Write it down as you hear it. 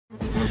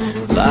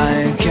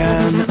like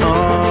an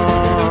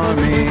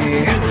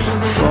army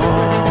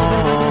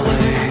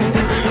falling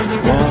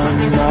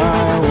one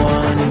by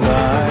one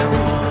by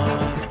one.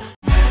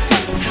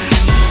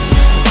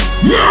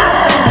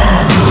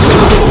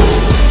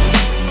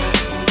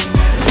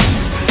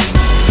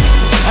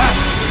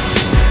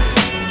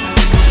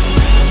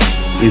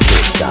 You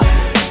can stop.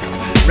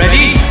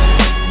 Ready?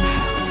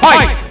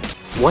 Fight!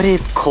 What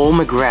if Cole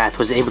McGrath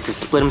was able to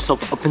split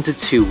himself up into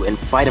two and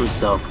fight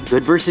himself,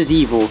 good versus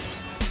evil,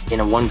 in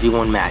a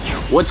 1v1 match?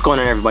 What's going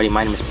on, everybody?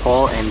 My name is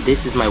Paul, and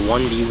this is my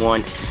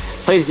 1v1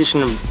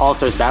 PlayStation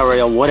All-Stars Battle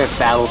Royale What If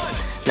Battle.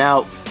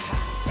 Now,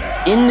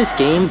 in this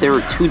game, there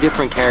are two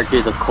different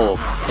characters of Cole,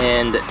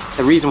 and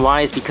the reason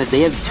why is because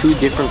they have two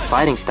different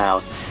fighting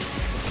styles.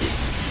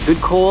 Good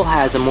Cole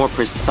has a more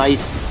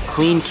precise,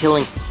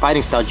 clean-killing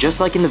fighting style, just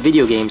like in the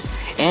video games,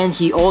 and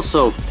he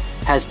also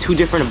has two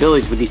different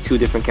abilities with these two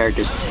different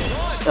characters.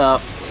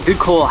 Good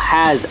Cole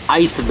has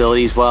ice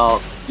abilities,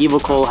 while Evil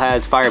Cole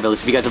has fire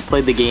abilities. If you guys have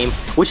played the game,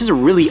 which is a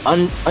really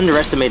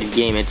underestimated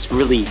game, it's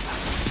really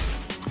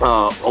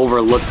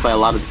overlooked by a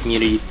lot of the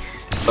community.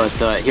 But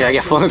here I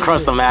get flung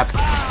across the map,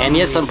 and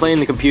yes, I'm playing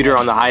the computer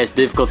on the highest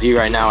difficulty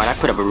right now, and I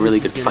put up a really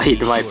good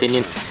fight in my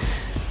opinion.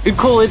 Good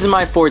Cole isn't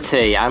my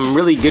forte. I'm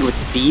really good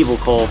with the Evil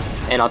Cole,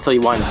 and I'll tell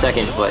you why in a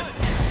second, but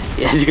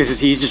as you guys can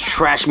see, he's just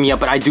trashed me up,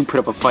 but I do put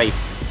up a fight.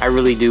 I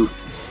really do.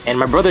 And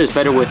my brother is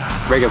better with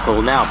regular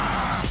Cole. Now,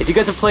 if you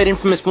guys have played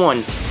Infamous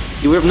 1,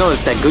 you would have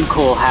noticed that Good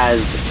Cole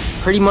has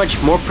pretty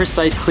much more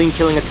precise,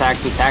 clean-killing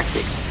attacks and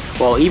tactics,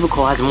 while Evil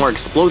Cole has more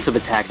explosive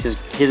attacks.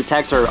 His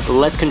attacks are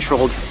less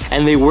controlled,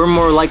 and they were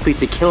more likely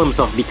to kill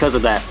himself because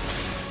of that.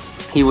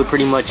 He would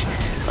pretty much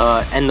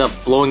end up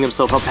blowing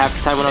himself up half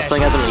the time when I was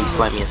playing as him, and he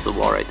slapped me into the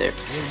wall right there.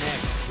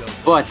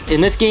 But in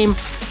this game,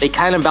 they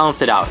kind of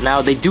balanced it out.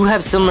 Now, they do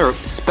have similar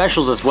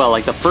specials as well.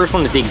 Like, the first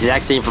one is the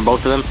exact same for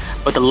both of them,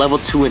 but the level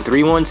 2 and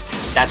 3 ones,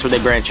 that's where they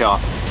branch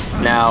off.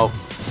 Now,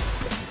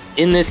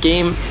 in this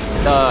game,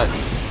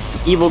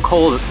 Evil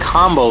Cole's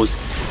combos,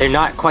 they're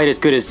not quite as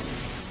good as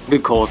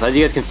Good Cole's. As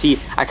you guys can see,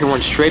 I can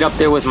run straight up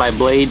there with my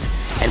blades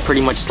and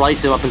pretty much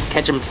slice him up and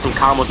catch him to some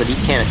combos that he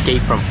can't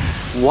escape from.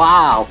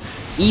 Wow!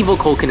 Evil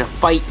Cole can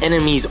fight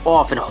enemies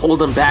off and hold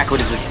them back with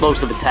his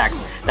explosive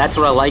attacks. That's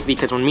what I like,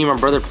 because when me and my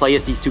brother play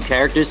as these two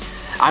characters,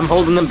 I'm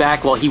holding them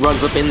back while he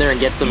runs up in there and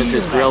gets them into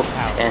his grill,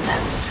 and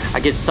I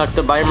get sucked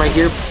up by him right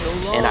here.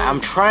 And I'm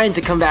trying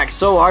to come back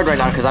so hard right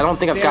now because I don't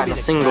think I've gotten a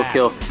single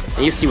kill.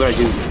 And you see what I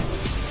do.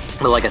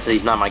 But like I said,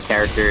 he's not my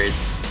character.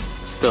 It's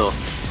still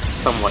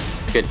somewhat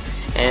good.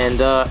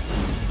 And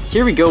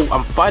here we go.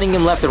 I'm fighting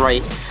him left and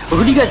right. But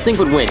who do you guys think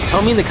would win?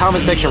 Tell me in the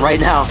comment section right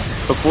now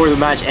before the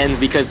match ends,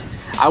 because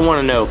I want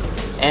to know.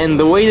 And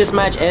the way this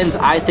match ends,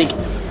 I think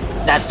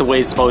that's the way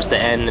it's supposed to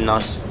end, and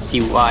I'll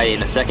see why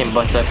in a second.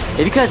 But if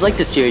you guys like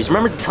this series,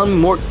 remember to tell me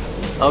more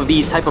of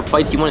these type of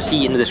fights you want to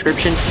see in the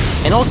description.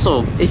 And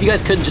also, if you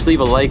guys could just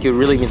leave a like, it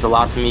really means a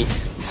lot to me.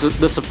 So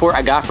the support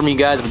I got from you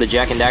guys with the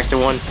Jak and Daxter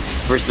one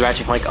versus the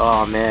Ratchet Clank,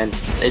 oh man,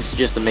 it's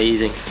just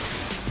amazing.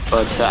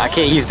 But I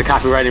can't use the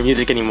copyrighted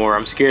music anymore.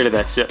 I'm scared of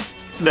that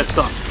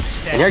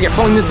stuff. And here I get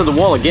flung into the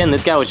wall again.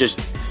 This guy was just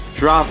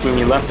dropping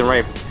me left and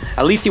right.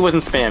 At least he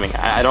wasn't spamming.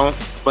 I don't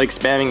like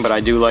spamming, but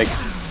I do like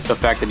the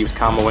fact that he was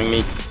comboing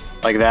me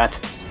like that.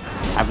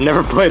 I've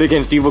never played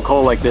against Evil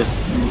Cole like this,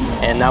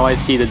 and now I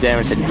see the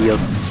damage that he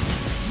deals.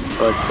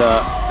 But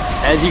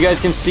as you guys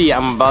can see,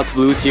 I'm about to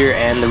lose here,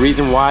 and the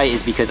reason why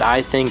is because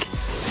I think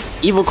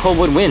Evil Cole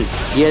would win.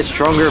 He has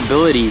stronger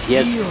abilities, he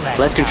has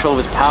less control of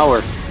his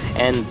power,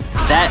 and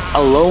that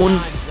alone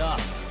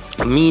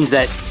means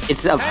that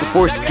it's a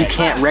force you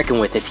can't reckon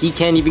with. If he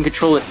can't even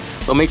control it,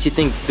 what makes you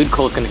think Good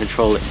Cole's gonna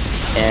control it?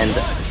 And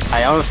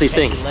I honestly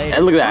think,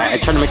 and look at that, I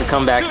tried to make a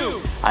comeback.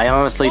 I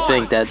honestly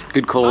think that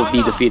Good Cole will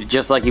be defeated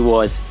just like he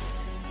was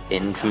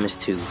in Infamous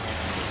 2.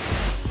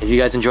 If you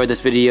guys enjoyed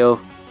this video,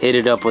 hit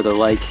it up with a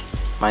like.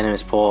 My name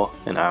is Paul,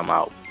 and I'm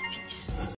out.